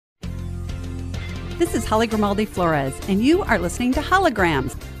This is Holly Grimaldi Flores, and you are listening to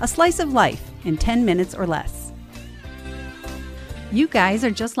Holograms, a slice of life in 10 minutes or less. You guys are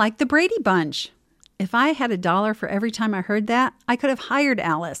just like the Brady Bunch. If I had $1 for every time I heard that, I could have hired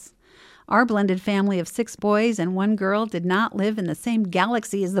Alice. Our blended family of 6 boys and 1 girl did not live in the same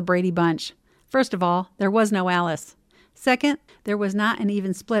galaxy as the Brady Bunch. First of all, there was no Alice. Second, there was not an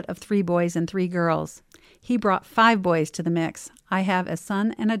even split of 3 boys and 3 girls. He brought 5 boys to the mix. I have a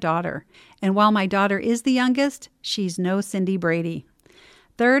son and a daughter. And while my daughter is the youngest, she's no Cindy Brady.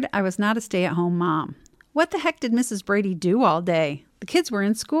 Third, I was not a stay-at-home mom. What the heck did Mrs. Brady do all day? The kids were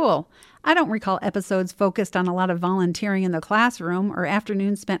in school. I don't recall episodes focused on a lot of volunteering in the classroom or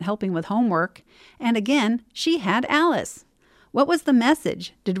afternoons spent helping with homework. And again, she had Alice. What was the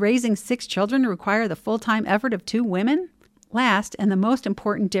message? Did raising 6 children require the full-time effort of 2 women? Last, and the most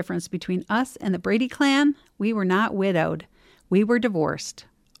important difference between us and the Brady clan, we were not widowed. We were divorced.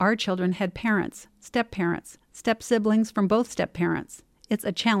 Our children had parents, step-parents, step-siblings from both step-parents. It's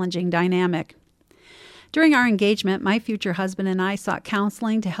a challenging dynamic. During our engagement, my future husband and I sought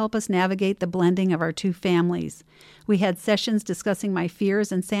counseling to help us navigate the blending of our 2 families. We had sessions discussing my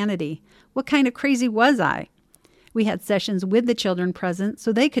fears and sanity. What kind of crazy was I? We had sessions with the children present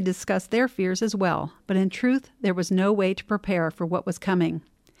so they could discuss their fears as well, but in truth, there was no way to prepare for what was coming.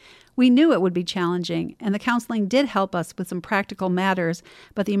 We knew it would be challenging, and the counseling did help us with some practical matters,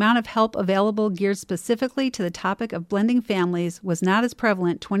 but the amount of help available geared specifically to the topic of blending families was not as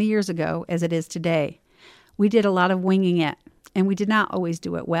prevalent 20 years ago as it is today. We did a lot of winging it, and we did not always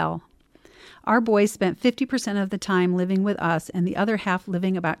do it well. Our boys spent 50% of the time living with us and the other half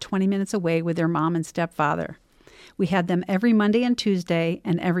living about 20 minutes away with their mom and stepfather. We had them every Monday and Tuesday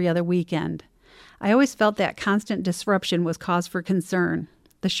and every other weekend. I always felt that constant disruption was cause for concern.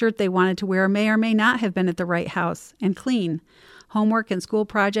 The shirt they wanted to wear may or may not have been at the right house and clean. Homework and school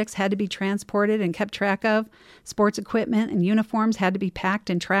projects had to be transported and kept track of. Sports equipment and uniforms had to be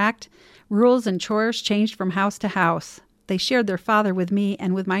packed and tracked. Rules and chores changed from house to house. They shared their father with me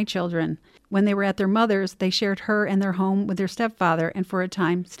and with my children. When they were at their mother's, they shared her and their home with their stepfather and, for a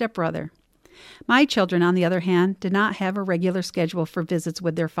time, stepbrother. My children, on the other hand, did not have a regular schedule for visits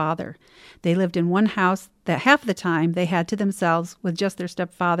with their father. They lived in one house that half the time they had to themselves with just their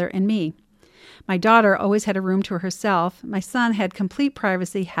stepfather and me. My daughter always had a room to herself. My son had complete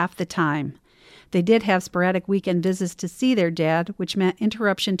privacy half the time. They did have sporadic weekend visits to see their dad, which meant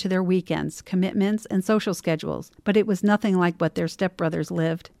interruption to their weekends, commitments, and social schedules, but it was nothing like what their stepbrothers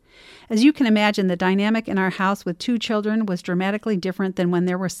lived. As you can imagine, the dynamic in our house with 2 children was dramatically different than when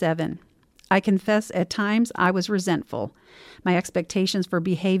there were 7. I confess at times I was resentful. My expectations for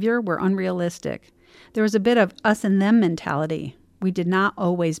behavior were unrealistic. There was a bit of us and them mentality. We did not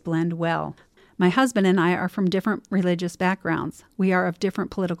always blend well. My husband and I are from different religious backgrounds. We are of different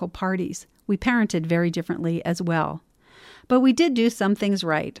political parties. We parented very differently as well. But we did do some things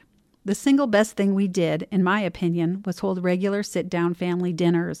right. The single best thing we did, in my opinion, was hold regular sit-down family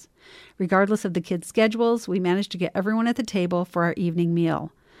dinners. Regardless of the kids' schedules, we managed to get everyone at the table for our evening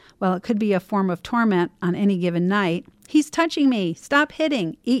meal. While it could be a form of torment on any given night, "He's touching me! Stop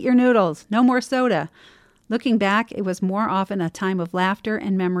hitting! Eat your noodles! No more soda!" Looking back, it was more often a time of laughter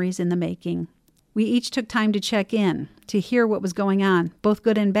and memories in the making. We each took time to check in, to hear what was going on, both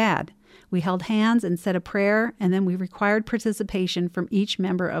good and bad. We held hands and said a prayer, and then we required participation from each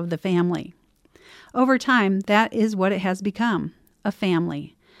member of the family. Over time, that is what it has become, a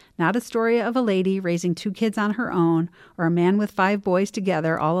family. Not a story of a lady raising 2 kids on her own, or a man with 5 boys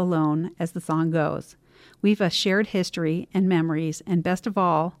together all alone, as the song goes. We've a shared history and memories, and best of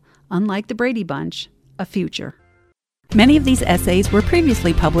all, unlike the Brady Bunch, a future. Many of these essays were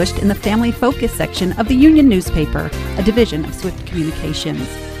previously published in the Family Focus section of the Union newspaper, a division of Swift Communications.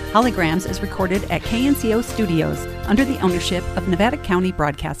 Holograms is recorded at KNCO Studios under the ownership of Nevada County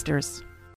Broadcasters.